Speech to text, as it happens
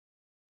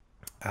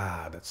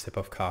That sip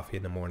of coffee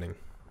in the morning.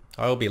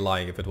 I'll be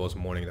lying if it was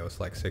morning though, it's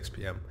like 6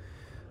 p.m.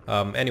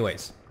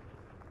 Anyways,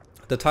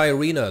 the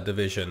TYURINA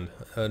division,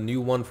 a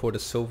new one for the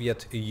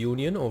Soviet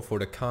Union or for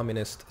the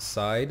communist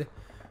side.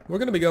 We're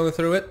going to be going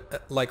through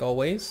it like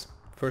always.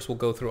 First we'll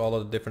go through all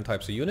of the different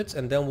types of units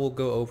and then we'll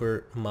go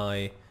over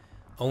my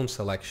own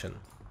selection.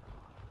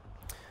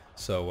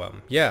 So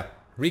yeah,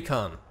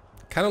 recon.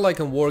 Kind of like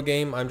in war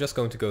game, I'm just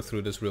going to go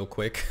through this real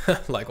quick,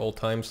 like old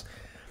times.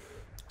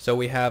 So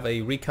we have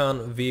a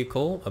recon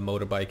vehicle, a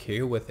motorbike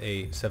here with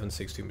a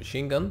 7.62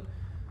 machine gun.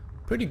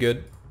 Pretty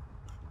good.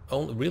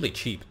 Really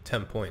cheap,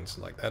 10 points.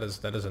 Like that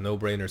is a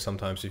no-brainer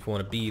sometimes if you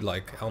want to be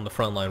like on the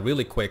front line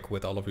really quick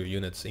with all of your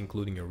units,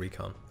 including your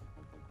recon.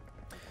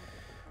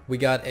 We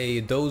got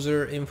a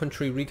dozer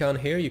infantry recon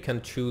here. You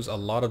can choose a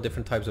lot of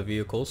different types of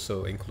vehicles,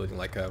 so including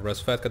like a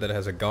Razvedka that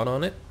has a gun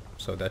on it,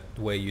 so that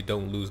way you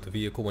don't lose the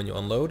vehicle when you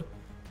unload.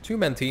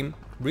 Two-man team,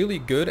 really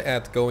good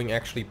at going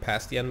actually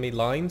past the enemy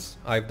lines.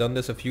 I've done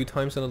this a few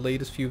times in the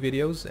latest few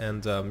videos,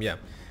 and yeah,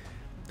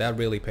 that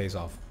really pays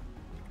off.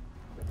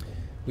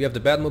 We have the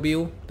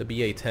Batmobile, the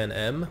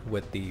BA-10M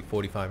with the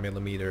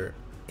 45mm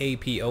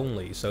AP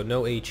only, so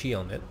no HE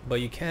on it, but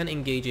you can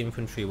engage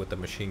infantry with the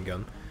machine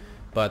gun.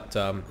 But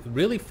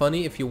really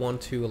funny if you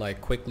want to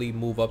like quickly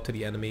move up to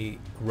the enemy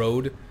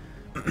road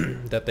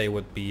that they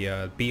would be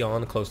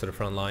on close to the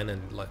front line,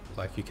 and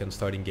like you can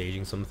start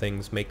engaging some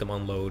things, make them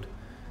unload.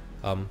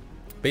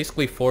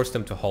 Basically force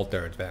them to halt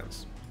their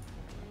advance.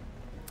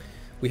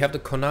 We have the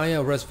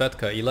Konaya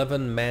Razvedka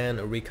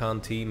 11-man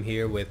recon team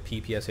here with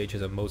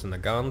PPSHs and Mosin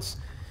Nagants.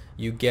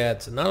 You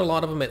get not a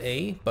lot of them at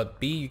A, but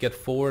B you get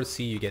 4,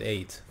 C you get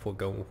 8 for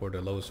going for the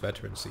lowest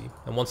veterancy.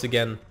 And once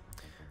again,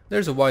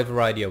 there's a wide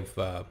variety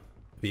of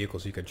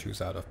vehicles you can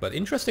choose out of. But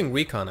interesting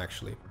recon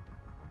actually.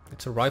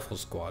 It's a rifle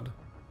squad.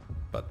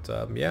 But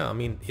yeah, I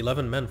mean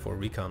 11 men for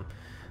recon.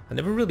 I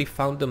never really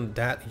found them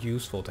that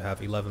useful to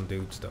have 11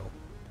 dudes though.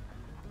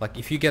 Like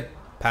if you get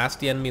past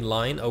the enemy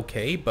line,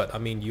 okay, but I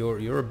mean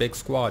you're a big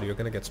squad, you're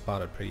gonna get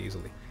spotted pretty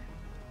easily.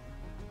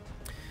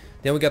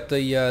 Then we got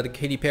the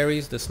Katy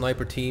Perry's, the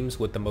sniper teams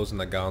with the Mosin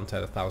Nagant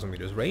at 1,000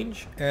 meters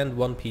range and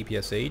 1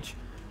 PPSH,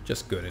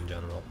 just good in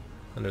general.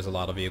 And there's a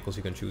lot of vehicles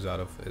you can choose out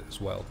of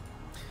as well.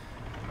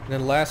 And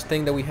then the last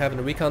thing that we have in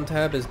the recon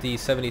tab is the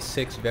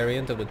 76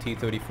 variant of the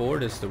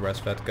T-34. This is the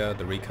Razvedka,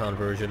 the recon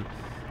version.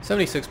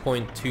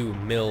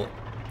 76.2 mil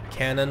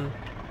cannon.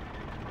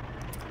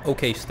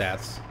 Okay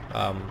stats.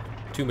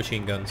 2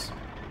 machine guns.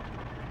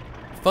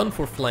 Fun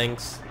for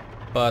flanks,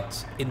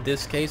 but in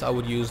this case I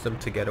would use them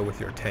together with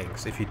your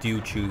tanks if you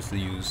do choose to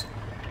use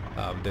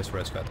this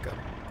Razvedka.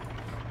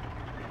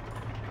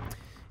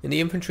 In the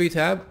infantry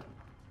tab,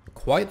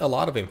 quite a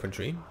lot of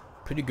infantry.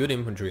 Pretty good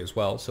infantry as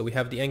well. So we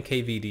have the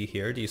NKVD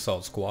here, the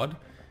assault squad,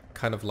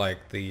 kind of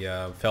like the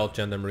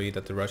Feldgendarmerie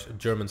that the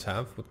Germans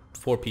have with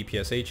 4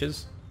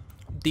 PPSHs.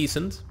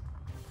 Decent.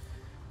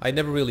 I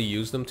never really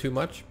use them too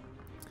much.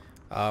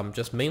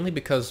 Just mainly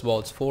because, well,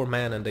 it's 4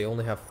 man and they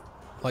only have,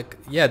 like,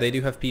 yeah, they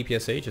do have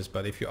PPSHs,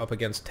 but if you're up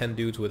against 10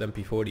 dudes with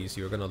MP40s,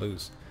 you're gonna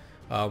lose.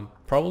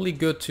 Probably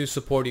good to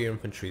support your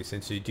infantry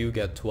since you do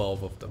get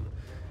 12 of them,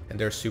 and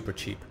they're super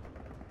cheap.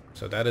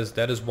 So that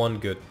is one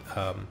good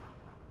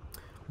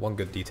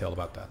detail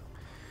about that.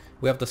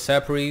 We have the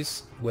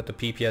Saparis with the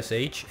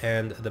PPSH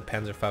and the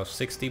Panzerfaust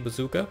 60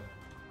 bazooka.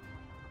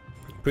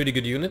 Pretty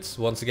good units.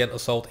 Once again,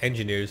 assault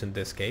engineers in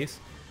this case.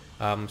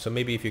 So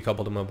maybe if you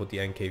couple them up with the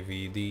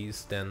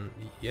NKVDs, then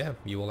yeah,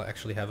 you will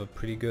actually have a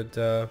pretty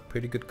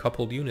good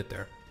coupled unit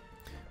there.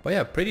 But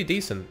yeah, pretty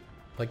decent.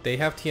 Like they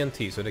have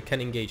TNT, so they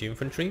can engage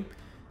infantry,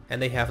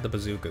 and they have the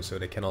bazooka, so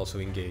they can also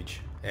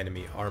engage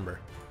enemy armor.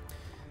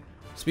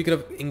 Speaking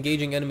of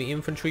engaging enemy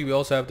infantry, we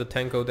also have the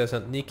Tanko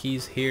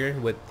Desantnikis here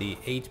with the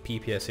 8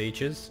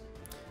 PPSHs.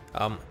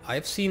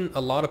 I've seen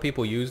a lot of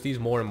people use these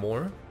more and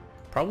more,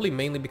 probably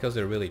mainly because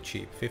they're really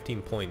cheap.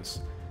 15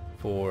 points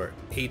for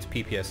 8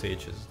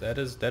 PPSHs.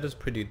 That is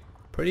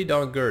pretty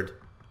darn good.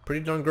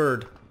 Pretty darn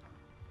good.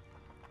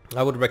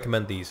 I would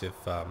recommend these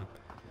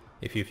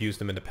if you've used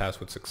them in the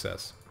past with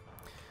success.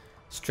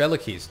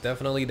 Strelikis,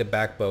 definitely the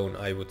backbone,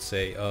 I would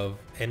say, of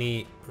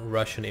any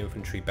Russian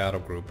infantry battle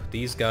group.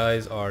 These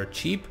guys are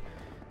cheap,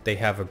 they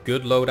have a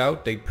good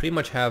loadout, they pretty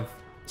much have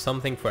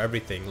something for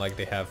everything. Like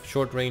they have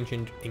short range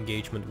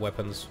engagement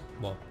weapons,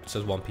 well, it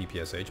says 1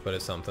 PPSH, but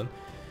it's something.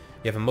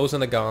 You have a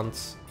Mosin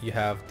Nagant, you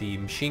have the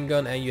machine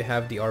gun, and you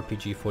have the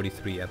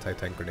RPG-43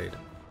 anti-tank grenade.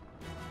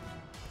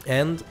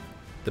 And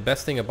the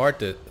best thing about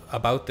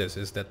this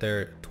is that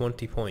they're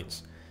 20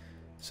 points.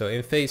 So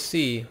in phase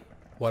C,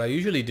 what I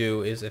usually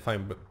do is if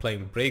I'm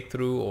playing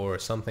breakthrough or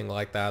something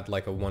like that,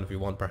 like a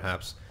 1v1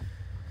 perhaps,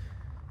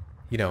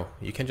 you know,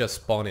 you can just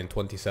spawn in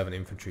 27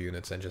 infantry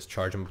units and just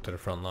charge them up to the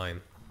front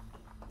line.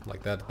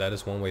 Like that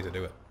is one way to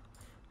do it.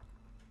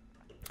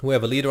 We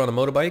have a leader on a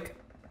motorbike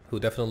who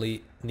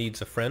definitely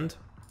needs a friend.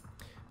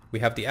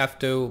 We have the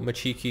Avto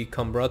Machiki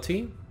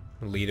Kombrati,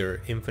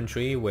 leader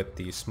infantry with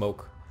the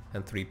smoke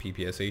and 3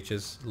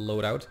 PPSHs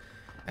loadout.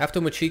 Avto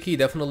Machiki,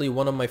 definitely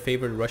one of my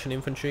favorite Russian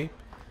infantry.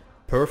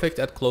 Perfect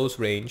at close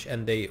range,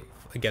 and they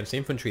against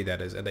infantry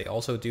that is, and they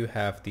also do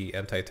have the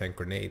anti-tank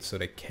grenades, so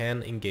they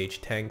can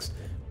engage tanks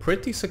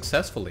pretty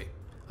successfully.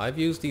 I've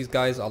used these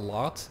guys a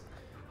lot,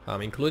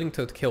 including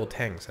to kill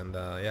tanks, and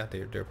yeah,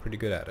 they're pretty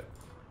good at it.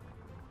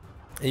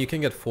 And you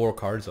can get 4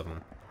 cards of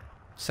them.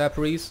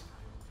 Sapperies,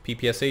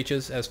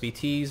 PPSHs,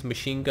 SVTs,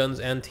 machine guns,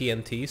 and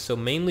TNTs, so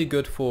mainly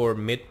good for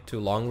mid to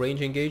long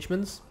range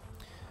engagements.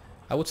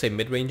 I would say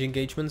mid-range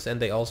engagements, and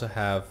they also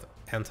have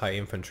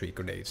anti-infantry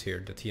grenades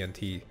here, the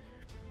TNT.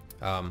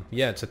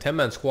 Yeah, it's a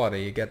 10-man squad,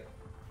 and you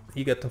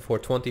get them for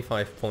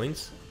 25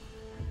 points.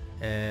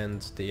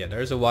 And yeah,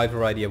 there's a wide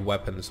variety of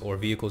weapons or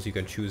vehicles you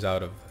can choose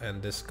out of,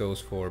 and this goes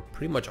for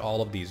pretty much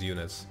all of these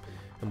units.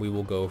 And we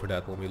will go over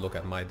that when we look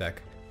at my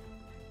deck.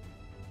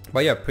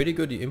 But yeah, pretty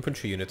good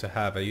infantry unit to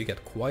have, and you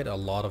get quite a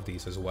lot of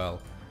these as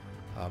well.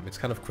 It's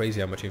kind of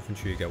crazy how much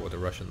infantry you get with the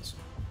Russians.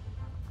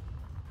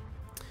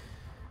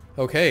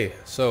 Okay,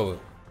 so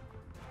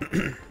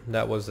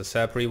that was the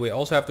Sapri. We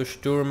also have the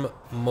Sturm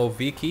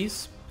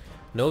Movikis.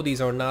 No, these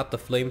are not the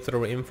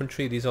flamethrower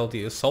infantry, these are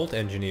the assault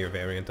engineer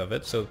variant of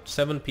it. So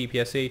 7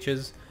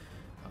 PPSHs,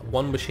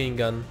 1 machine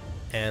gun,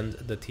 and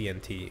the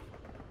TNT.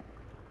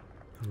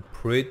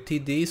 Pretty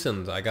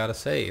decent, I gotta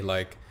say.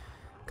 Like,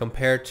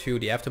 compared to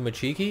the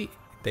Aftermachiki,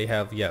 they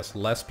have, yes,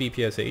 less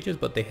PPSHs,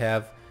 but they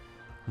have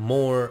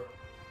more,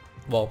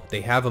 well,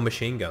 they have a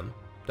machine gun,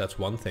 that's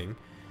one thing.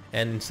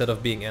 And instead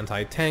of being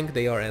anti-tank,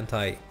 they are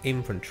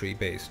anti-infantry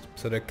based.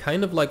 So they're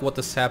kind of like what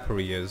the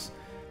Sapri is,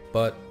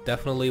 but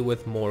definitely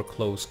with more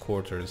close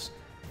quarters,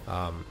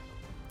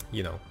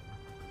 you know,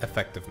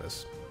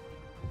 effectiveness.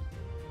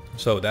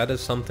 So that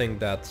is something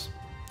that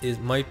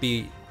might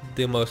be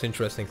the most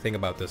interesting thing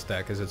about this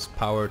deck, is its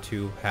power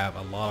to have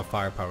a lot of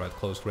firepower at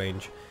close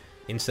range,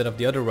 instead of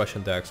the other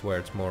Russian decks where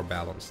it's more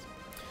balanced.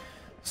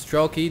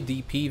 Strelky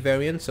DP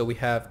variant, so we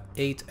have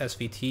 8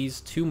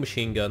 SVTs, 2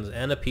 machine guns,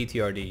 and a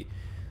PTRD.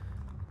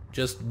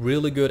 Just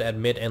really good at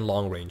mid and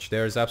long range.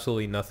 There's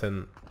absolutely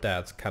nothing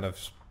that kind of,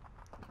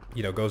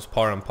 you know, goes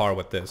par on par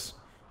with this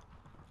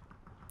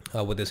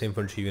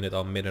infantry unit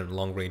on mid and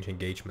long range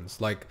engagements.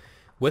 Like,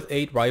 with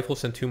 8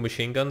 rifles and 2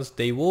 machine guns,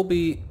 they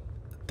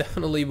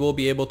definitely will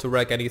be able to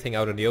wreck anything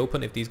out in the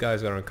open if these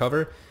guys are on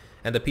cover.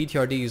 And the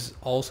PTRDs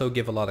also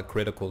give a lot of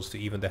criticals to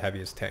even the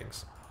heaviest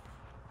tanks.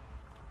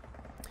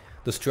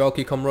 The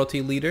Strelky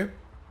Komroti leader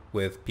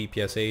with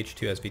PPSH,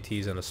 2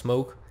 SVTs, and a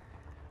smoke.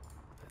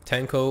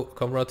 Tanko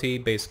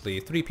Komroti, basically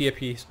 3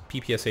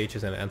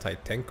 PPSHs and an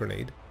anti-tank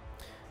grenade.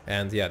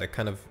 And yeah, the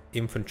kind of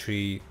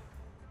infantry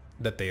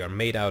that they are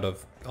made out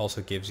of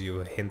also gives you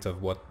a hint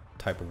of what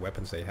type of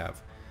weapons they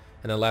have.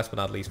 And then last but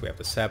not least, we have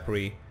the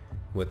Sapri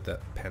with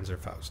the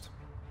Panzerfaust.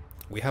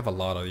 We have a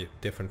lot of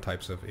different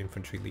types of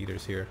infantry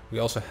leaders here. We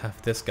also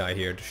have this guy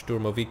here, the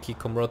Sturmoviki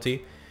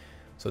Komroti.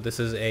 So this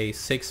is a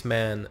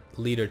 6-man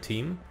leader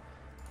team.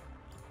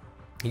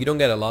 You don't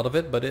get a lot of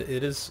it, but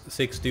it is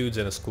 6 dudes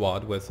in a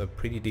squad with a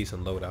pretty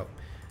decent loadout.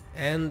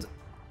 And,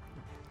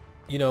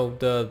 you know,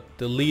 the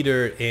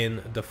leader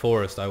in the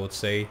forest, I would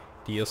say,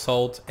 the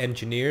assault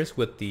engineers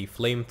with the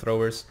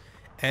flamethrowers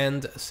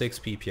and 6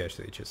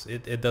 PPSHs.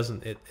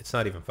 It's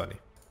not even funny.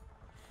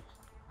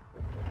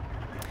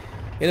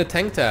 In the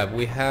tank tab,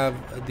 we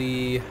have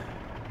the,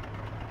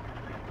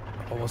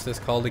 what was this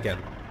called again?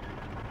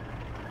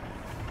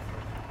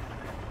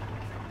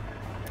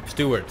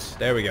 Stewards,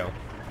 there we go.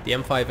 The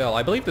M5L,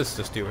 I believe this is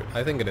a Steward,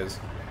 I think it is.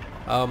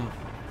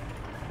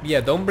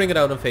 Yeah, don't bring it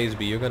out in phase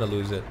B, you're gonna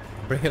lose it.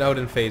 Bring it out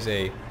in phase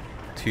A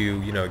to,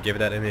 you know, give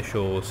that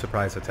initial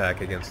surprise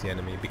attack against the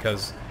enemy,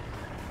 because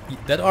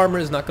that armor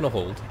is not gonna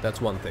hold, that's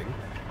one thing.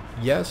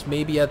 Yes,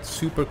 maybe at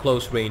super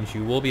close range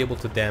you will be able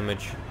to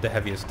damage the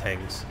heaviest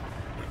tanks,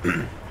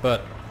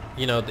 but,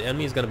 you know, the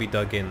enemy is gonna be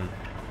dug in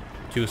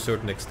to a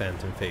certain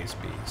extent in phase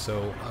B,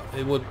 so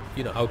it would,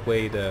 you know,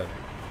 outweigh the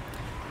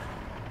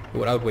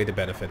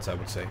benefits, I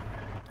would say.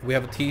 We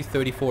have a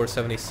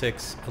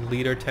T-34-76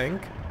 leader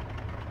tank,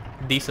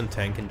 decent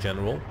tank in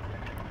general,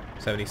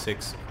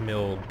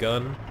 76mm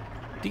gun,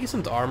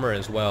 decent armor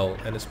as well,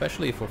 and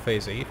especially for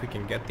phase A, if we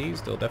can get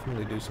these, they'll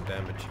definitely do some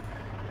damage.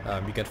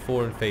 You get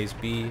 4 in phase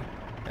B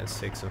and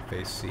 6 in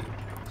phase C.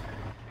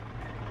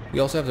 We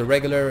also have the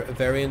regular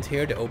variant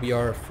here, the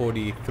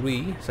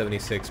OBR-43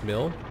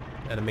 76mm,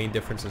 and the main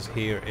differences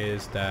here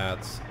is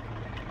that,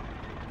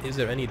 is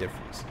there any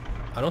difference?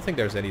 I don't think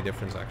there's any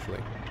difference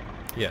actually.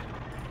 Yeah.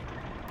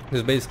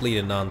 There's basically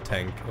the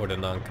non-tank or the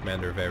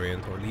non-commander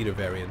variant or leader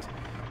variant.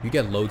 You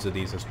get loads of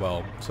these as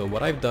well. So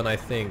what I've done, I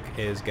think,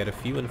 is get a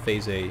few in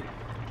phase A,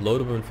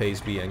 load them in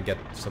phase B, and get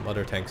some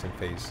other tanks in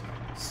phase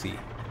C.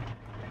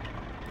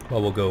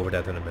 Well, we'll go over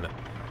that in a minute.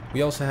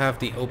 We also have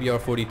the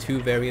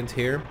OBR-42 variant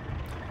here.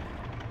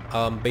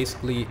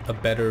 Basically a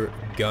better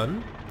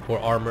gun, or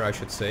armor I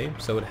should say.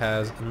 So it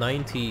has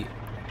 90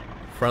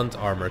 front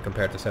armor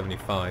compared to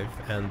 75,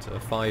 and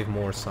 5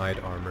 more side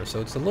armor.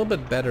 So it's a little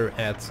bit better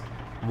at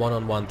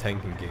one-on-one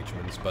tank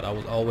engagements, but I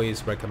would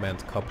always recommend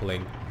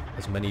coupling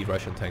as many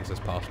Russian tanks as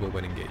possible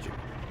when engaging.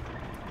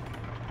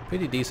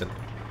 Pretty decent.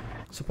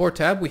 Support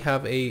tab, we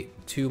have a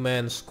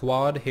 2-man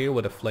squad here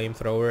with a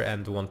flamethrower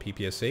and 1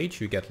 PPSH.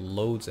 You get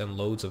loads and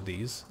loads of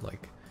these.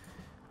 Like,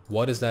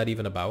 what is that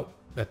even about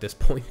at this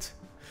point?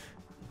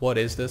 What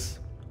is this?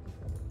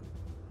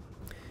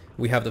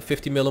 We have the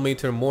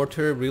 50mm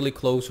mortar, really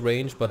close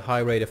range but high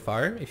rate of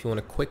fire. If you want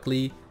to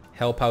quickly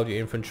help out your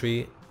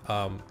infantry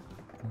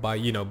by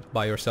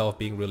yourself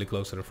being really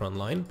close to the front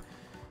line.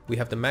 We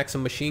have the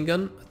Maxim machine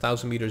gun,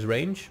 1000 meters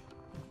range.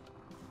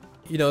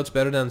 You know, it's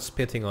better than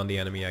spitting on the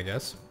enemy, I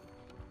guess.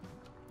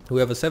 We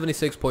have a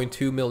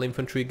 76.2mm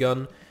infantry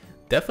gun.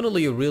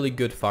 Definitely a really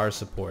good fire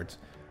support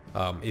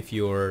if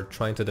you're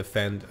trying to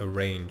defend a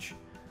range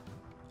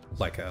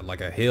like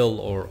a hill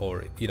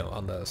or you know,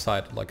 on the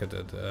side like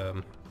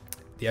the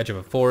edge of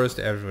a forest,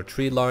 the edge of a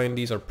tree line.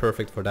 These are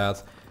perfect for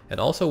that. And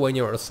also when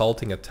you're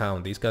assaulting a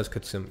town, these guys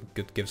could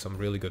give some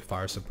really good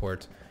fire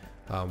support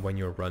when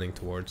you're running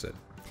towards it.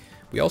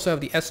 We also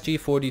have the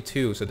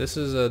SG-42, so this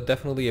is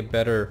definitely a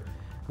better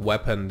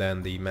weapon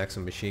than the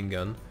Maxim machine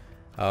gun.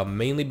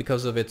 Mainly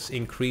because of its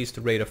increased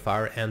rate of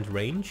fire and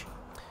range.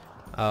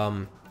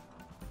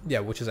 Yeah,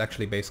 which is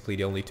actually basically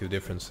the only two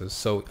differences.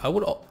 So I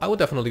would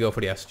definitely go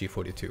for the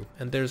SG-42.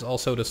 And there's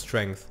also the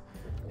strength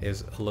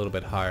is a little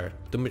bit higher.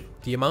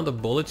 The amount of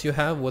bullets you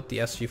have with the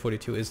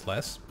SG-42 is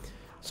less.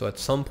 So at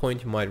some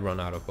point you might run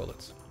out of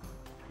bullets.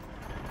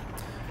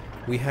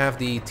 We have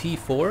the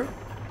T4.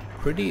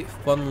 Pretty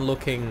fun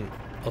looking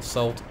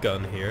assault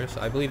gun here. So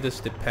I believe this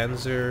is the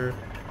Panzer...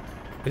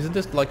 Isn't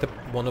this like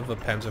one of the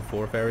Panzer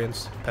IV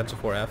variants? Panzer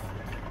IV-F?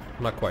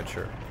 I'm not quite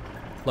sure.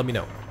 Let me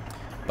know.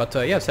 But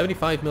yeah,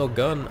 75mm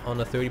gun on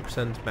a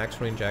 30%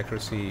 max range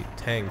accuracy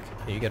tank.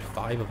 And you get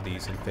 5 of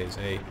these in Phase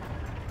A.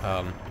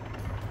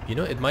 You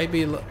know, it might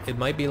be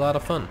a lot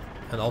of fun.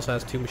 And also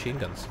has 2 machine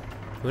guns.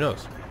 Who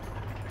knows?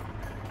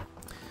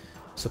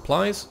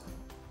 Supplies.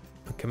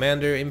 A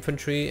commander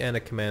infantry and a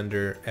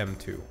commander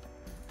M2.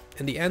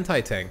 And the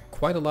anti-tank,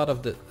 quite a lot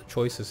of the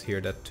choices here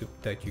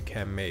that you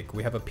can make.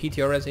 We have a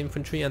PTRS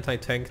infantry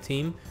anti-tank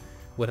team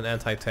with an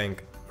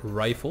anti-tank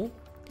rifle,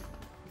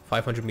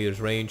 500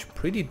 meters range,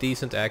 pretty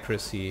decent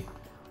accuracy,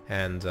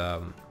 and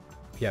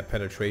yeah,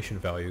 penetration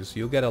values.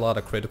 You'll get a lot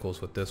of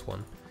criticals with this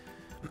one.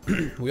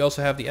 We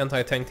also have the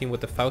anti-tank team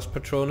with the Faust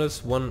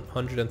Patronus,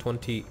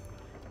 120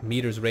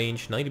 meters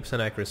range,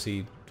 90%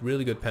 accuracy,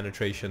 really good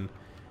penetration,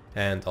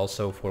 and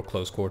also for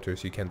close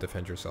quarters you can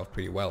defend yourself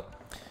pretty well.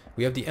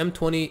 We have the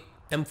M20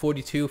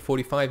 M42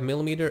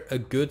 45mm, a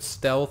good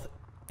stealth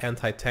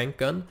anti-tank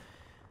gun.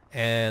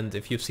 And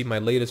if you've seen my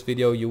latest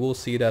video, you will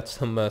see that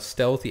some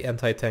stealthy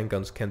anti-tank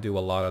guns can do a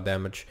lot of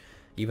damage,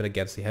 even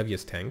against the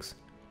heaviest tanks.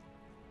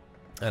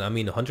 And I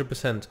mean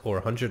 100% or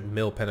 100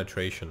 mil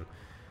penetration.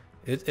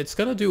 It's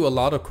gonna do a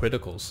lot of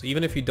criticals.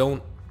 Even if you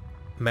don't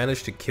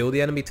manage to kill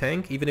the enemy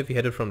tank, even if you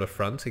hit it from the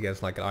front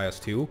against like an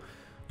IS-2,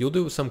 you'll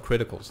do some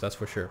criticals, that's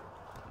for sure.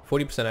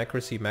 40%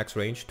 accuracy, max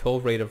range,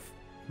 12 rate of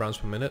rounds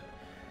per minute.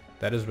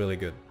 That is really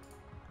good.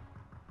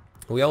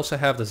 We also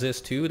have the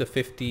ZIS-2, the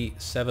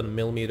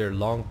 57mm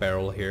long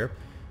barrel here.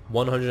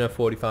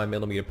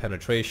 145mm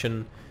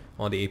penetration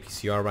on the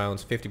APCR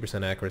rounds,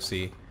 50%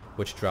 accuracy,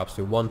 which drops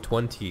to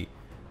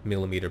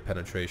 120mm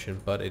penetration,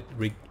 but it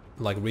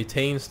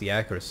retains the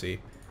accuracy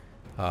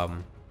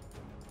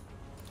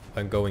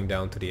when going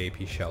down to the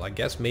AP shell. I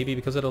guess maybe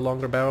because of the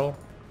longer barrel,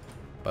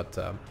 but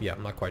yeah,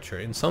 I'm not quite sure.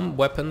 In some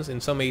weapons,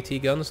 in some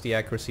AT guns, the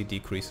accuracy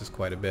decreases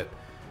quite a bit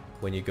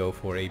when you go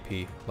for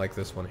AP, like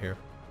this one here.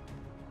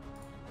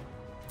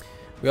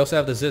 We also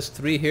have the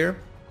ZIS-3 here,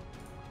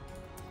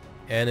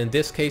 and in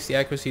this case the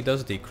accuracy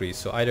does decrease,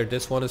 so either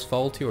this one is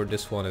faulty or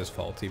this one is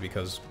faulty,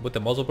 because with the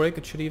muzzle brake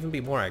it should even be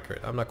more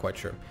accurate. I'm not quite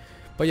sure,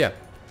 but yeah,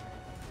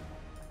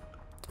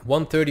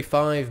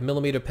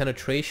 135mm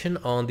penetration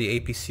on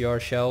the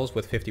APCR shells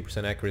with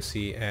 50%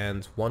 accuracy,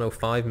 and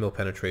 105mm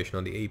penetration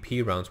on the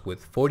AP rounds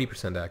with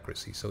 40%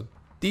 accuracy, so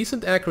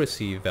decent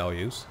accuracy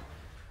values.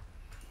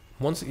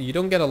 Once you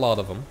don't get a lot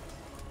of them,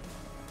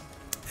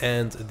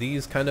 and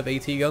these kind of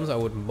AT guns I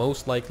would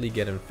most likely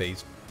get in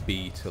Phase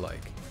B to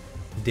like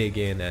dig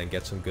in and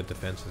get some good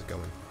defenses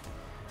going.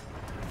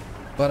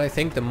 But I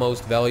think the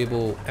most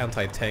valuable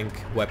anti-tank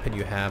weapon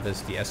you have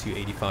is the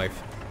Su-85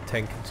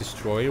 tank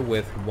destroyer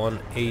with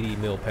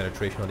 180mm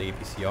penetration on the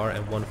APCR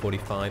and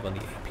 145 on the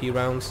AP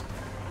rounds.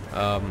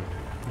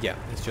 Yeah,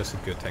 it's just a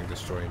good tank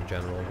destroyer in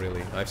general,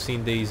 really. I've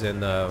seen these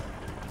in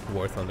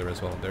War Thunder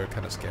as well. They're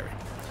kind of scary.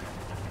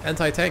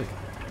 Anti-tank,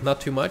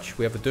 not too much.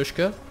 We have the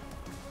Dushka.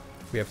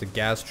 We have the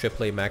Gas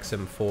AAA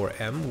Maxim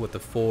 4M with the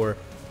 4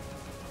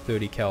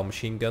 30 cal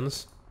machine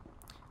guns.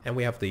 And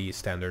we have the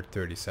standard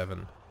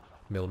 37mm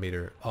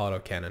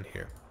autocannon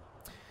here.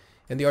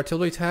 In the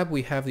artillery tab,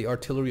 we have the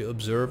artillery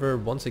observer.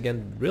 Once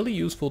again, really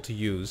useful to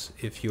use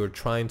if you're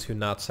trying to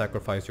not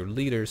sacrifice your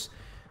leaders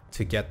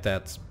to get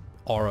that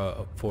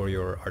aura for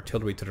your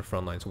artillery to the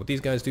front line. So what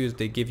these guys do is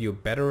they give you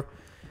better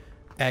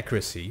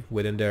accuracy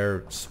within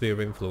their sphere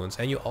of influence,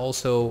 and you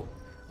also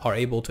are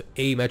able to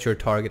aim at your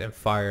target and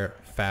fire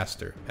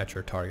faster at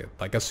your target,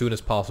 like as soon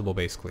as possible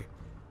basically.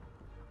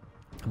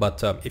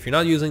 But if you're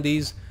not using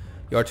these,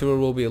 The artillery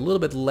will be a little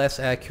bit less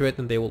accurate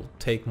and they will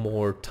take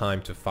more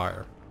time to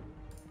fire.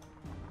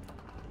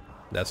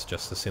 That's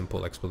just a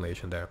simple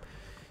explanation there.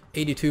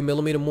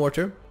 82mm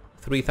mortar,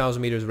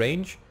 3000 meters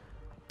range,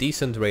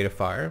 decent rate of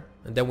fire.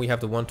 And then we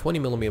have the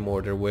 120mm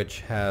mortar, which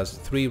has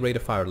 3 rate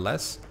of fire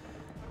less,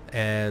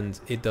 and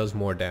it does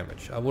more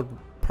damage. I would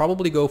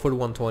probably go for the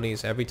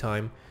 120s every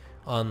time,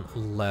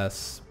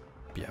 unless,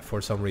 yeah,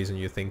 for some reason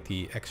you think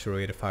the extra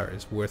rate of fire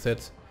is worth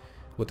it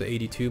with the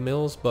 82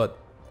 mils, but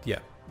yeah,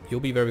 you'll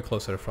be very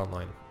close to the front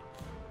line.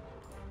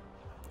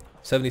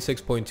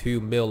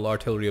 76.2 mil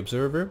artillery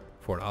observer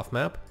for an off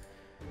map.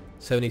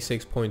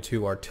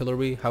 76.2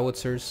 artillery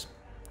howitzers,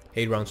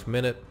 8 rounds per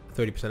minute,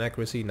 30%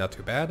 accuracy, not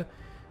too bad.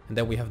 And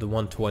then we have the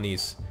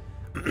 120s,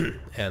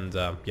 and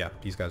yeah,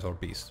 these guys are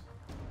beasts.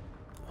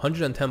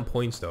 110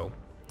 points though,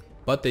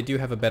 but they do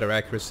have a better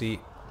accuracy,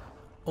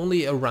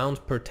 only a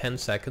round per 10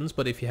 seconds,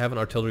 but if you have an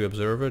artillery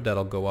observer,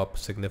 that'll go up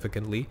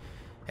significantly.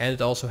 And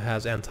it also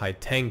has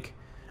anti-tank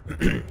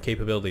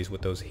capabilities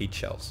with those heat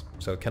shells,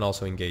 so it can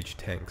also engage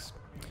tanks.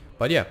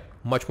 But yeah,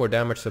 much more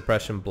damage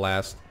suppression,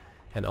 blast,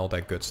 and all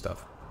that good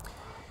stuff.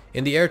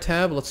 In the air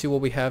tab, let's see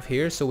what we have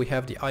here. So we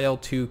have the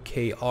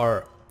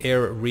IL-2KR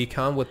air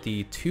recon with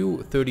the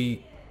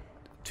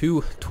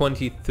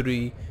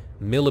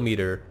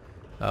 223mm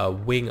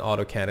wing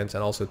autocannons,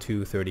 and also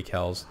 230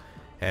 cals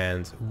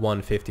and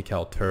 150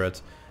 cal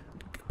turret.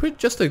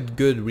 Just a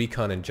good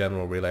recon in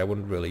general, really. I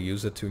wouldn't really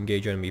use it to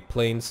engage enemy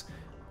planes,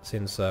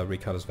 since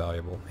recon is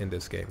valuable in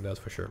this game, that's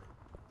for sure.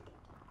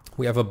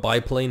 We have a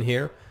biplane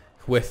here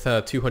with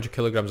 200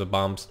 kilograms of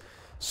bombs,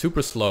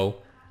 super slow.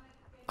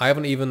 I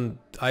haven't even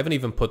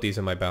put these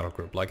in my battle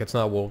group. Like, it's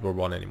not World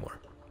War I anymore,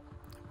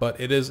 but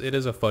it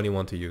is a funny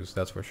one to use,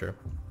 that's for sure.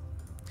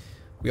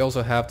 We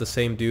also have the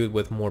same dude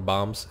with more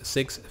bombs,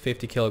 6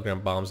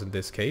 50-kilogram bombs in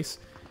this case.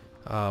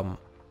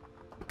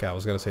 Okay, I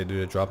was gonna say do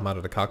the drop them out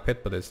of the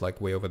cockpit, but it's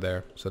like way over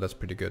there, so that's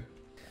pretty good.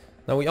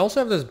 Now we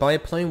also have this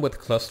biplane with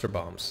cluster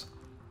bombs.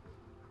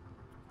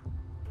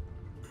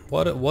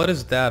 What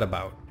is that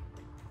about?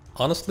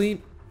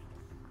 Honestly,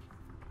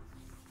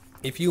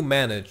 if you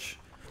manage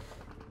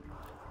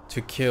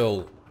to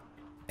kill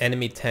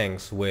enemy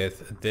tanks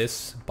with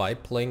this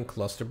biplane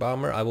cluster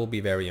bomber, I will be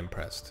very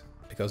impressed.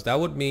 Because that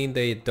would mean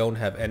they don't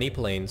have any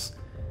planes,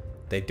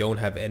 they don't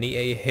have any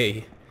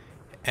AA,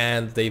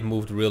 and they've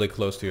moved really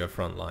close to your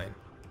front line.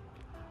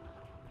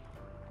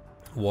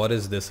 What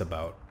is this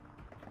about?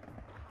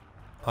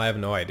 I have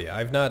no idea.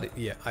 I've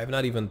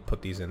not even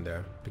put these in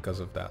there because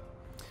of that.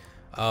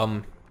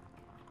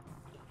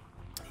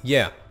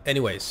 Yeah,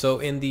 anyway, so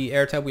in the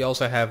air tab we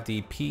also have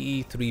the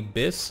PE-3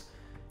 BIS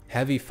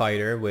heavy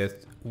fighter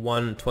with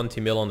 120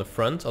 mil on the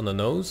front, on the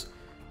nose,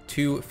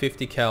 2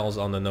 50 cals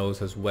on the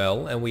nose as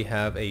well, and we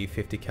have a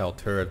 50 cal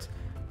turret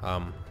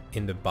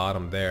in the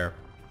bottom there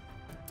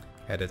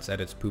at its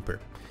pooper.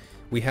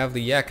 We have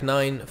the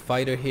Yak-9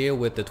 fighter here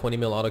with the 20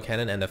 mil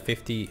autocannon and a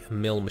 50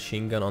 mil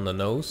machine gun on the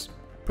nose.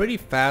 Pretty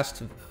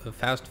fast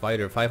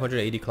fighter,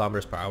 580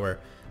 kilometers per hour.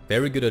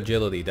 Very good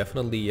agility,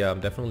 definitely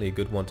a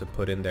good one to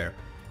put in there.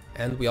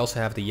 And we also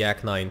have the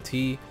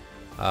Yak-9T,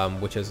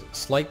 which is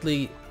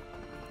slightly,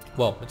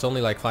 well, it's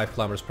only like 5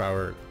 kilometers per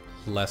hour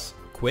less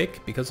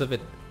quick because of it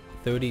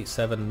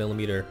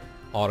 37mm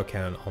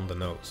autocannon on the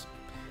nose.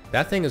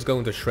 That thing is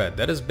going to shred.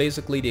 That is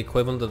basically the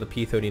equivalent of the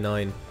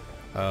P-39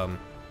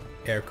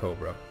 Air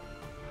Cobra.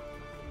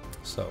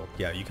 So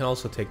yeah, you can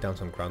also take down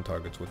some ground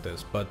targets with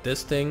this, but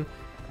this thing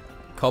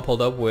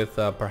coupled up with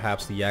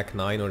perhaps the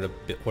Yak-9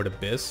 or the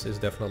BIS is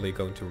definitely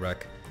going to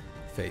wreck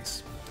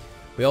face.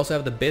 We also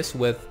have the BIS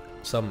with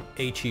some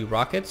HE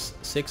rockets,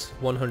 6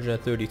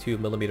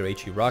 132mm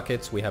HE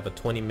rockets. We have a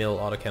 20 mil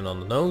autocannon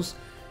on the nose,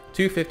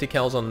 2 50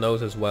 cals on the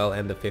nose as well,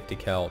 and the 50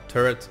 cal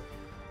turret.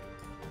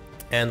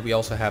 And we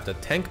also have the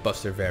tank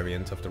buster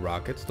variant of the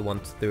rockets, the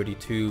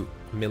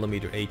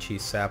 132mm HE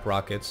SAP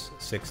rockets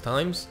 6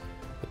 times,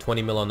 a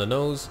 20 mil on the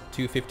nose,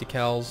 2 50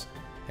 cals,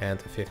 and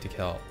a 50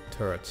 cal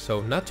turret.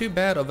 So not too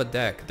bad of a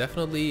deck.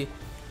 Definitely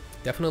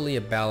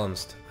a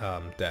balanced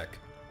deck.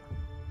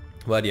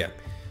 But yeah,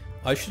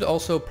 I should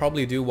also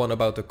probably do one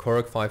about the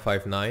Korok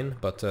 559,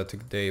 but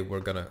today we're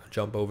gonna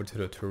jump over to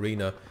the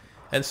TYURINA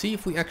and see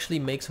if we actually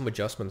make some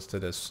adjustments to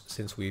this,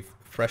 since we've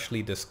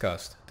freshly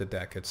discussed the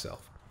deck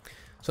itself.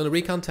 So in the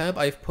recon tab,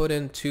 I've put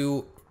in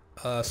 2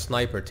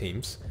 sniper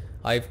teams.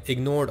 I've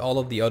ignored all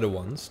of the other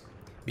ones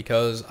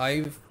because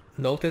I've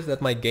noticed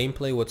that my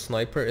gameplay with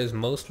sniper is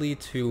mostly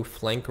to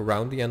flank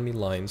around the enemy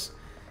lines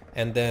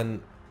and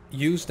then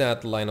use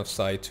that line of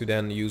sight to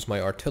then use my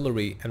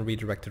artillery and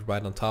redirect it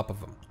right on top of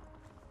them.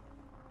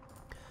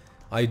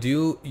 I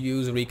do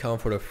use recon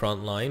for the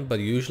front line, but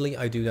usually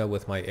I do that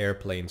with my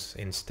airplanes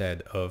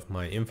instead of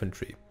my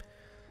infantry.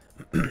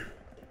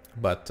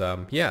 But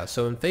yeah,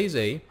 so in phase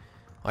A,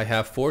 I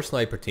have 4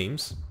 sniper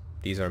teams.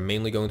 These are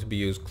mainly going to be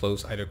used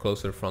either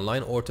close to the front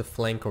line or to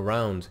flank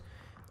around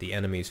the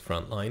enemy's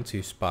front line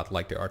to spot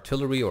like the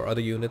artillery or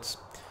other units.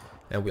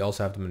 And we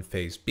also have them in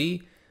phase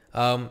B.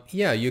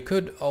 Yeah, you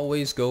could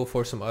always go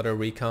for some other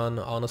recon.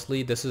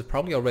 Honestly, this is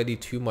probably already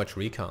too much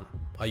recon.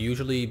 I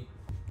usually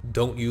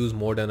don't use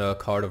more than a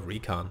card of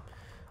recon,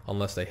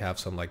 unless they have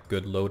some like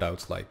good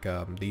loadouts like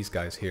these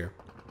guys here.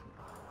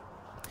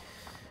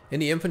 In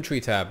the infantry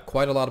tab,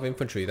 quite a lot of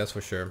infantry, that's for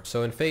sure.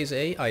 So in phase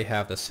A, I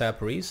have the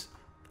Sapperies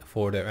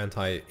for their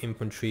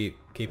anti-infantry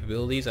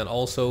capabilities and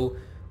also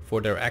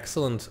for their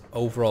excellent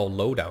overall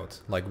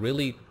loadout. Like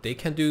really, they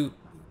can do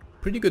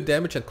pretty good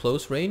damage at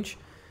close range,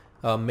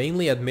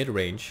 mainly at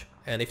mid-range.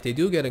 And if they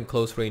do get in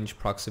close range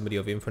proximity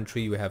of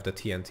infantry, you have the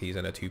TNTs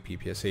and the 2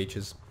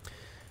 PPSHs.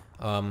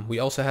 We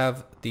also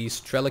have the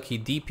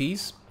Strelicky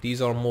DPs.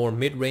 These are more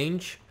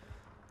mid-range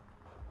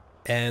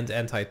and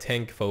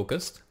anti-tank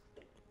focused.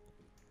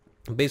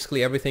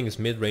 Basically everything is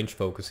mid-range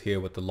focused here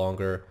with the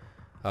longer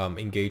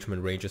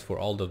engagement ranges for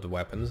all of the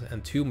weapons,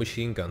 and 2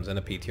 machine guns and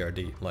a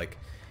PTRD. Like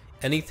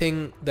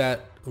anything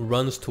that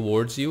runs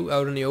towards you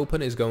out in the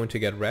open is going to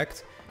get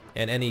wrecked,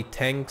 and any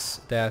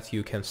tanks that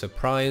you can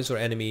surprise or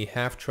enemy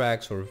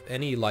half-tracks or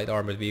any light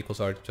armored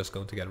vehicles are just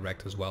going to get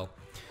wrecked as well.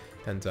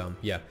 And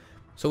yeah,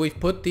 so we've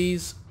put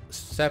these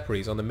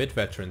Sapperies on the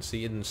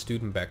mid-veterancy in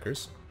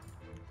Studenbeckers.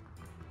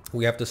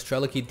 We have the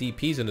Strelicky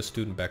DPs in the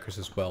Studenbeckers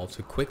as well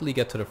to quickly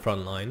get to the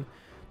front line,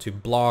 to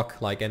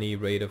block like any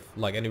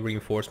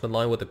reinforcement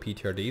line with the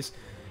PTRDs.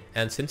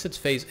 And since it's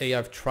phase A,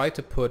 I've tried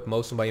to put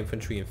most of my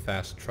infantry in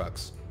fast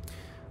trucks.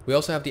 We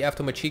also have the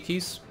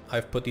Avtomachikis.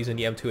 I've put these in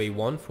the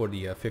M2A1 for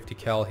the 50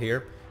 cal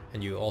here,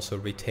 and you also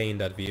retain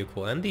that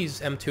vehicle. And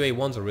these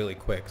M2A1s are really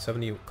quick,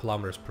 70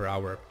 kilometers per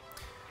hour.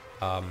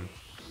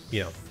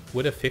 You know,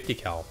 with a 50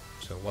 cal,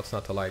 so what's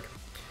not to like?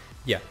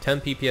 Yeah,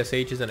 10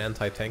 PPSHs and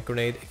anti-tank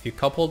grenade. If you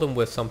couple them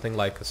with something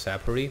like a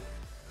Sappery,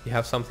 you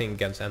have something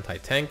against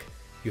anti-tank.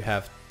 You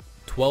have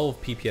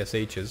 12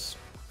 PPSHs,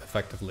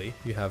 effectively.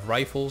 You have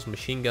rifles,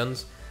 machine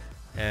guns,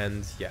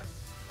 and yeah,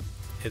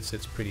 it's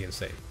pretty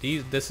insane.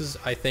 This is,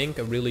 I think,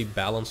 a really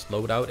balanced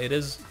loadout. It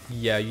is,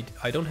 yeah,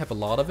 I don't have a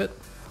lot of it,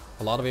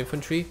 a lot of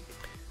infantry,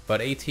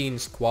 but 18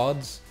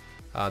 squads,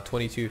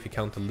 22 if you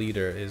count the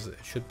leader,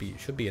 should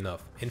be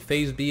enough. In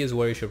phase B is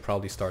where you should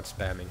probably start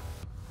spamming.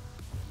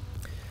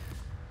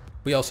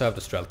 We also have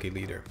the Strelicky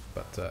leader,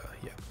 but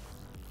yeah,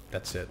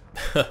 that's it.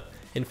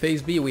 In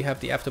phase B we have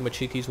the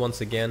Avtomachikis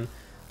once again,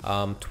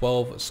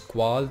 12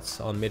 squads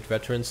on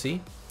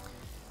mid-veterancy.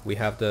 We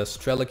have the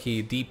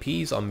Strelicky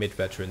DPs on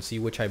mid-veterancy,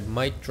 which I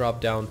might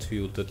drop down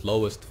to the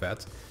lowest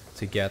vet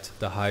to get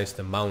the highest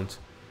amount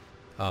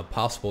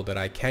possible that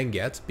I can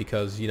get,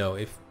 because you know,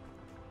 if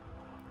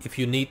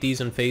you need these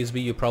in phase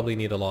B, you probably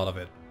need a lot of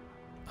it.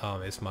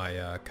 Is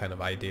my kind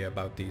of idea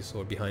about these,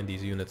 or behind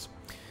these units.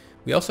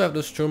 We also have the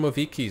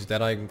Sturmovikis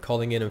that I'm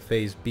calling in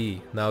phase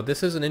B. Now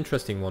this is an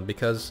interesting one,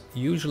 because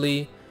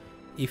usually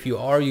if you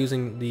are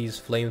using these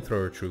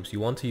flamethrower troops, you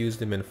want to use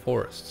them in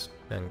forests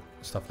and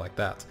stuff like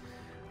that.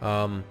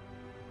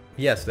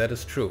 Yes, that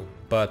is true,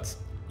 but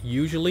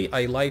usually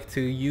I like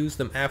to use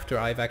them after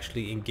I've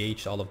actually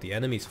engaged all of the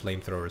enemy's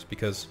flamethrowers,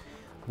 because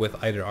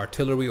with either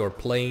artillery or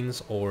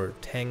planes or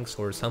tanks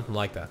or something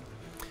like that,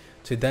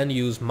 to then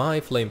use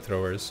my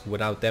flamethrowers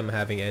without them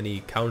having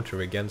any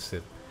counter against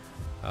it.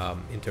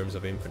 In terms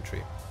of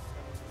infantry.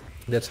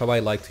 That's how I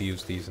like to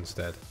use these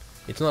instead.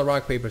 It's not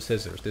rock, paper,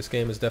 scissors. This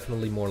game is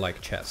definitely more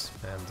like chess,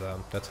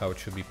 and that's how it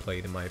should be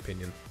played in my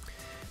opinion.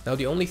 Now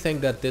the only thing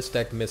that this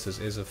deck misses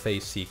is a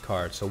phase C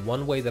card, so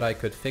one way that I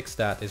could fix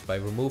that is by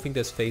removing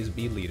this phase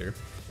B leader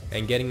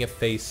and getting a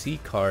phase C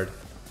card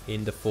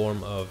in the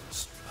form of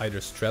either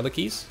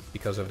Strelickys,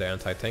 because of their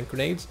anti-tank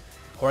grenades,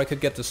 or I could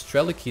get the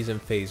Strelickys in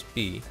phase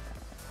B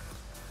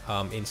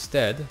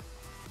instead,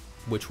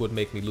 which would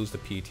make me lose the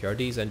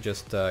PTRDs and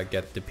just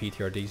get the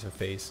PTRDs in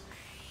phase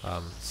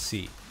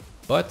C.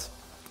 But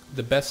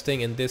the best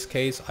thing in this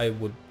case, I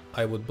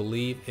would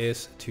believe,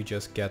 is to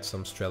just get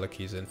some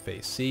Strelickys in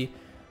phase C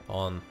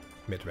on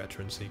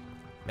mid-veterancy,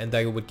 and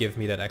that would give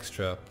me that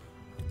extra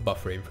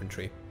buffer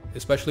infantry.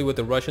 Especially with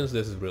the Russians,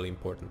 this is really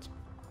important.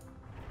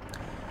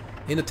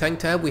 In the tank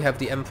tab, we have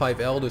the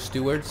M5L, the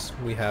Stewards.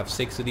 We have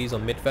 6 of these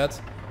on mid-vet.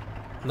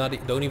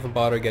 Don't even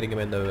bother getting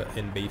them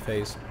in B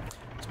phase.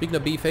 Speaking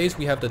of B phase,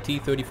 we have the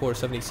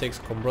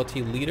T-3476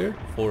 Kombroti leader,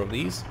 4 of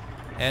these,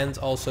 and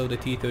also the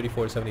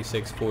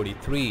T-3476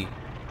 43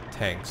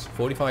 tanks.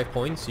 45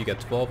 points, you get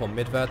 12 on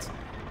mid-vet.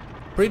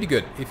 Pretty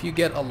good. If you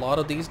get a lot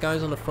of these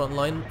guys on the front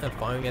line and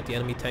firing at the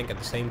enemy tank at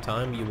the same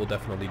time, you will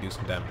definitely do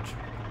some damage.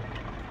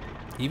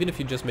 Even if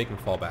you just make them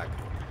fall back.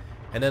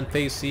 And then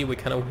phase C, we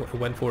kind of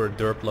went for a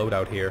derp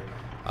loadout here.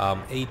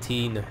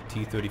 18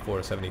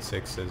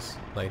 T-3476s,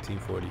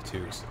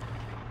 1942s.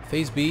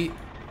 Phase B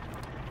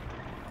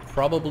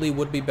probably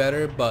would be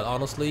better, but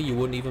honestly you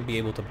wouldn't even be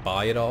able to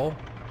buy it all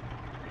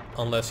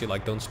unless you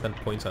like don't spend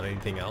points on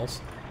anything else.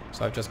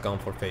 So I've just gone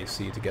for phase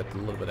C to get a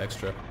little bit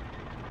extra.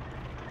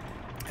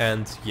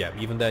 And yeah,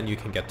 even then you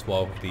can get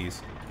 12 of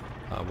these,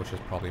 which is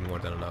probably more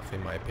than enough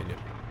in my opinion.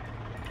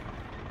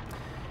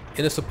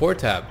 In the support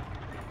tab,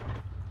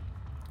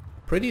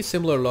 pretty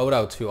similar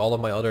loadout to all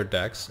of my other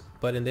decks,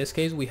 but in this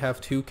case we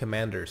have 2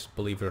 commanders,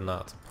 believe it or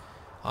not.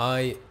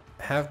 I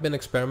have been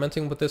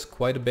experimenting with this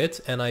quite a bit,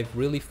 and I've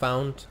really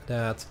found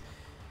that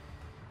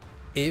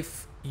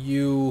if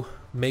you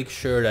make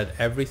sure that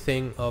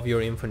everything of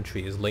your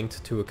infantry is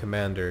linked to a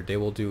commander, they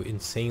will do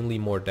insanely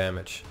more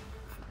damage.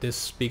 This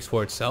speaks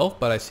for itself,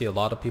 but I see a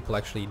lot of people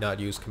actually not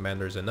use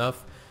commanders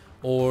enough,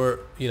 or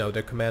you know,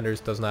 their commanders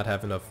does not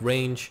have enough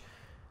range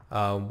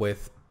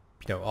with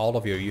all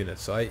of your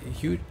units. So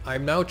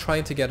I'm now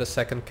trying to get a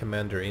second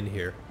commander in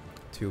here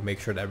to make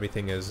sure that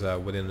everything is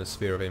within the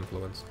sphere of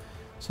influence.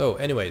 So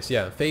anyways,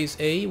 yeah, phase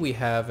A we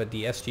have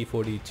the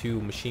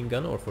SG-42 machine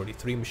gun or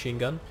 43 machine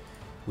gun.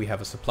 We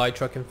have a supply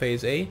truck in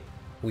phase A.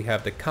 We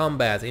have the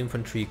combat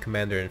infantry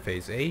commander in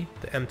phase A,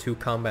 the M2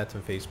 combat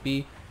in phase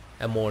B,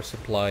 and more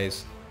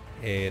supplies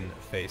in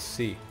phase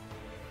C.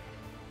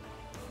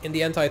 In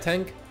the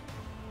anti-tank,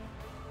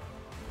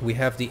 we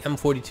have the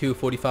M42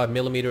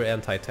 45mm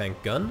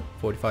anti-tank gun,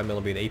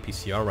 45mm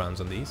APCR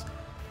rounds on these,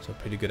 so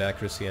pretty good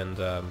accuracy and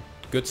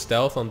good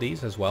stealth on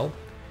these as well.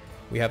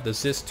 We have the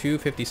ZIS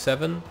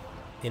 257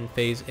 in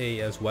phase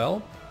A as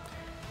well,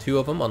 2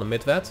 of them on the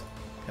mid-vet,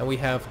 and we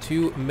have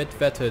 2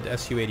 mid-vetted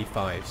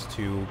Su-85s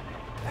to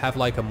have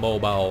like a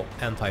mobile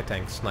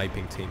anti-tank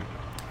sniping team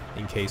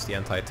in case the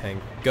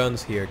anti-tank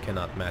guns here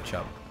cannot match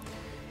up.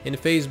 In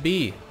phase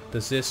B, the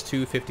ZIS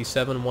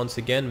 257 once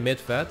again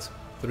mid-vet,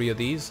 3 of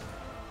these.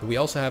 We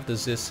also have the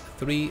ZIS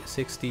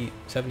 360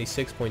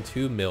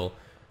 76.2mm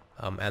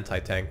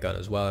anti-tank gun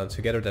as well, and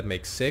together that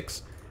makes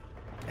 6.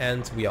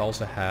 And we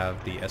also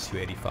have the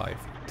Su-85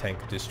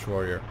 tank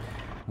destroyer.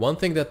 One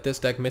thing that this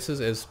deck misses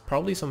is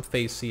probably some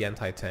phase C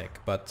anti-tank,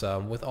 but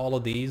with all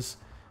of these,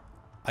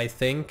 I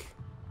think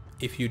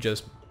if you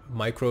just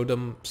micro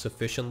them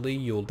sufficiently,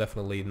 you'll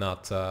definitely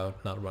not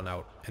run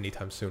out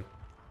anytime soon.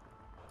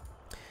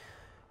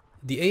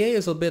 The AA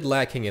is a bit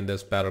lacking in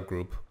this battle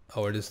group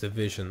or this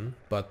division,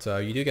 but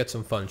you do get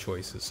some fun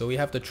choices. So we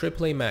have the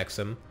AAA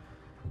Maxim.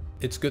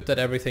 It's good that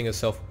everything is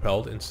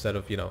self-propelled instead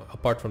of,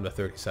 apart from the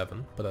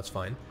 37, but that's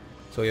fine.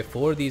 So we have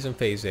 4 of these in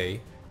phase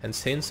A, and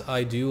since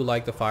I do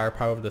like the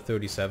firepower of the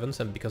 37s,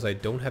 and because I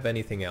don't have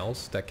anything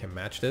else that can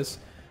match this,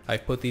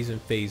 I've put these in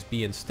phase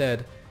B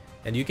instead.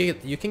 And you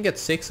can get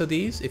 6 of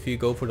these if you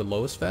go for the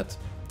lowest vet,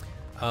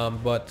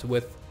 but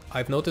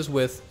I've noticed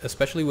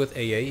especially with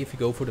AA, if you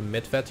go for the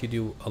mid vet, you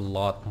do a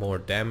lot more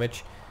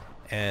damage,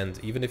 and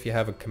even if you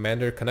have a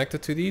commander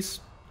connected to these,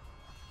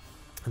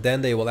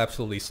 then they will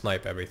absolutely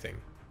snipe everything.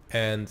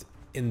 And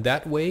in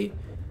that way,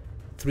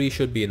 3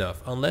 should be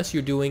enough, unless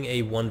you're doing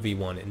a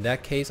 1v1. In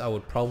that case, I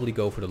would probably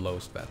go for the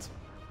lowest vet.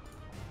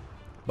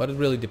 But it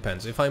really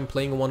depends. If I'm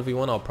playing a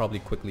 1v1, I'll probably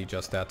quickly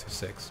adjust that to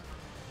 6.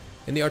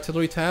 In the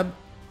artillery tab,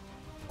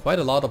 quite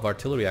a lot of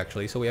artillery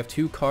actually. So we have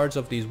 2 cards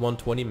of these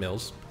 120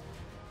 mils.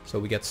 So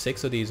we get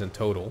 6 of these in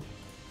total.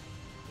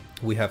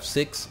 We have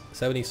 6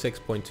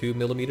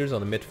 76.2mm on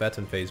the mid vet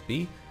in phase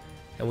B.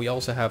 And we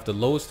also have the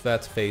lowest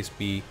vet phase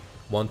B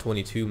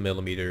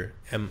 122mm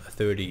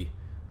M30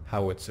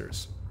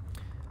 howitzers.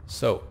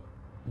 So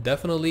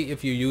definitely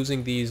if you're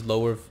using these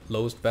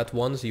lowest vet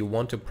ones, you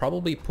want to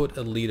probably put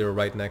a leader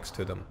right next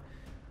to them.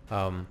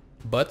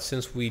 But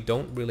since we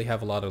don't really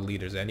have a lot of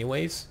leaders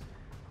anyways,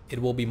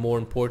 it will be more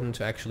important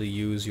to actually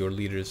use your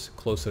leaders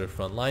closer to the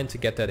front line to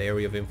get that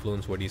area of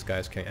influence where these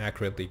guys can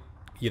accurately,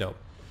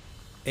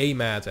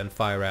 aim at and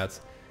fire at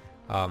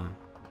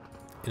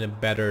in a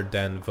better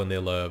than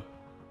vanilla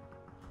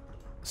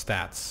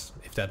stats,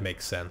 if that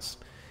makes sense.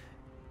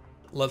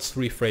 Let's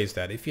rephrase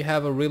that. If you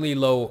have a really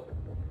low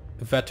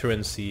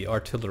veterancy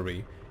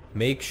artillery,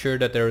 make sure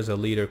that there is a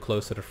leader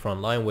close to the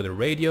front line with a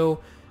radio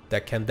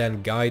that can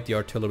then guide the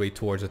artillery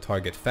towards the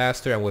target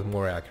faster and with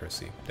more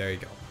accuracy. There you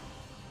go.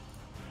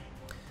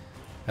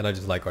 And I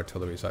just like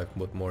artillery, so I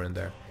put more in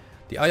there.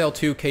 The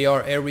IL-2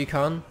 KR Air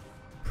Recon,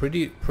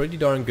 pretty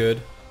darn good.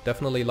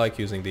 Definitely like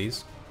using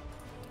these.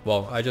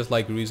 Well, I just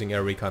like using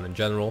Air Recon in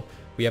general.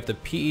 We have the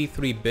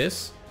PE-3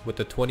 BIS with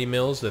the 20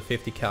 mils, the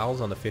 50 cals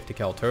on the 50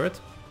 cal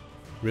turret.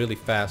 Really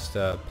fast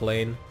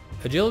plane.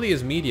 Agility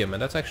is medium,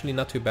 and that's actually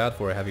not too bad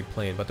for a heavy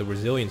plane, but the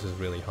resilience is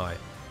really high,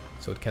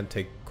 so it can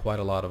take quite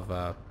a lot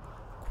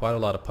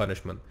of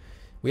punishment.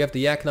 We have the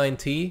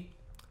Yak-9T,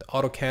 the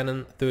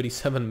autocannon,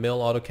 37 mil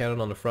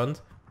autocannon on the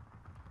front.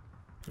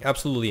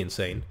 Absolutely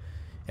insane.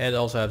 And it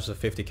also has a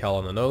 50 cal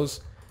on the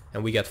nose,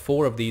 and we get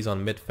 4 of these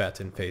on mid-vet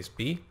in phase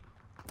B.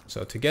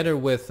 So together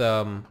with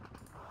the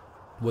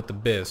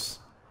BIS,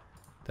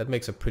 that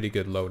makes a pretty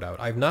good loadout.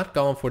 I've not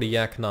gone for the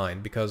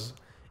Yak-9 because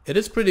it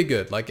is pretty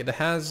good. Like it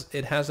has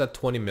that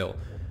 20 mil,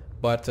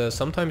 but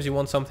sometimes you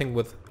want something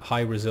with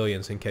high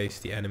resilience in case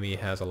the enemy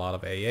has a lot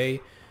of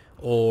AA,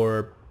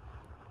 or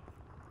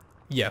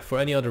for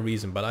any other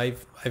reason. But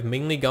I've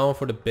mainly gone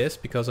for the BIS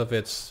because of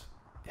its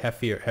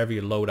heavier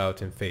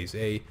loadout in phase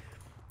A,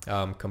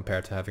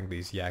 compared to having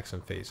these Yaks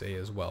in phase A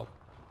as well.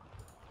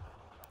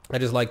 I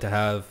just like to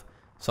have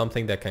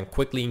something that can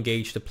quickly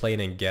engage the plane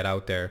and get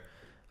out there,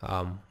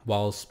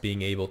 whilst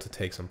being able to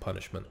take some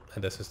punishment,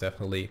 and this is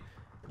definitely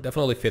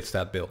fits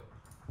that bill.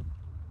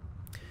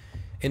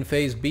 In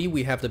phase B,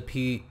 we have the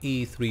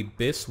PE-3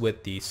 BIS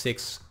with the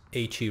 6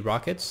 HE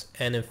rockets,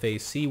 and in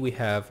phase C we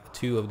have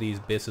 2 of these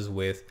BISs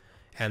with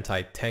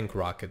anti-tank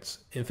rockets.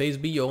 In phase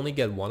B you only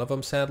get 1 of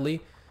them,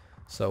 sadly,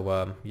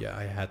 So yeah,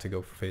 I had to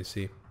go for phase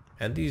C.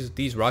 And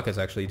these rockets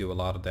actually do a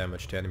lot of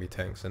damage to enemy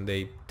tanks, and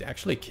they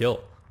actually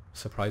kill,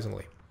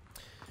 surprisingly.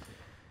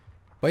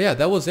 But yeah,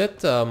 that was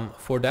it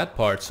for that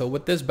part. So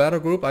with this battle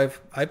group,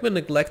 I've been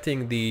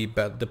neglecting the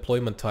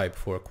deployment type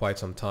for quite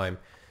some time.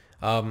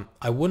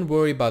 I wouldn't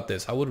worry about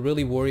this. I would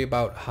really worry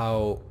about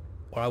how,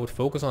 or I would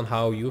focus on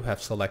how you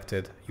have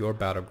selected your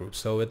battle group.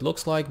 So it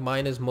looks like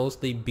mine is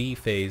mostly B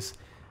phase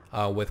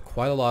with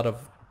quite a lot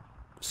of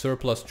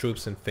surplus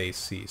troops in phase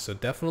C. So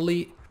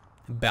definitely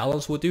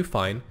balance would do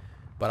fine,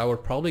 but I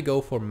would probably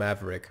go for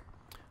Maverick,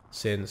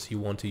 since you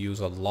want to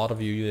use a lot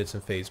of your units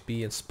in phase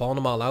B and spawn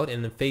them all out.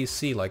 And in phase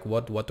C, like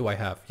what do I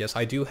have? Yes,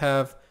 I do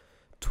have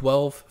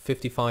 12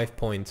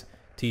 55-point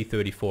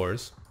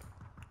T-34s.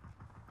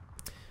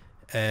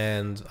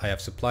 And I have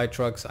supply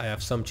trucks, I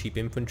have some cheap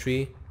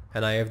infantry,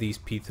 and I have these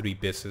P3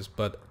 bisses.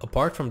 But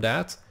apart from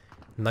that,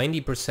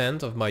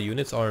 90% of my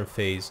units are in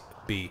phase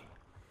B.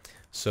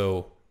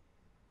 So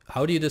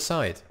how do you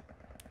decide?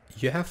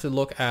 You have to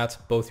look at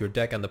both your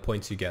deck and the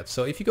points you get.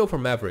 So if you go for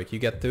Maverick, you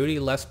get 30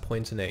 less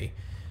points in A,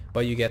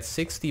 but you get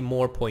 60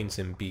 more points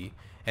in B.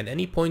 And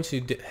any points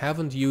you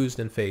haven't used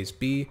in phase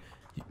B,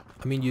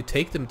 I mean, you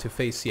take them to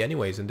phase C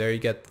anyways, and there you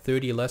get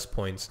 30 less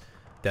points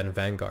than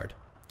Vanguard.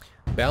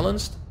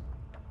 Balanced,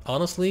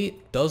 honestly,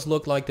 does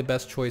look like the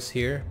best choice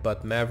here,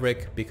 but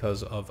Maverick,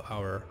 because of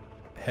our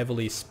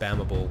heavily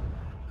spammable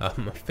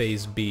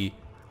phase B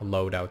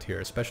loadout here,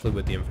 especially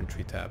with the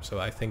infantry tab. So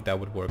I think that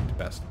would work the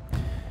best.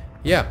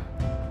 Yeah,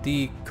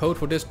 the code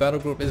for this battle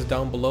group is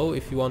down below.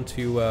 If you want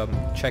to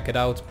check it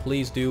out,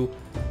 please do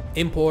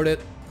import it.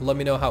 Let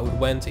me know how it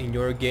went in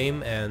your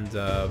game, and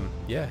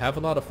yeah, have a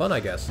lot of fun, I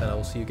guess. And I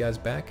will see you guys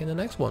back in the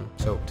next one.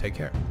 So take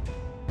care.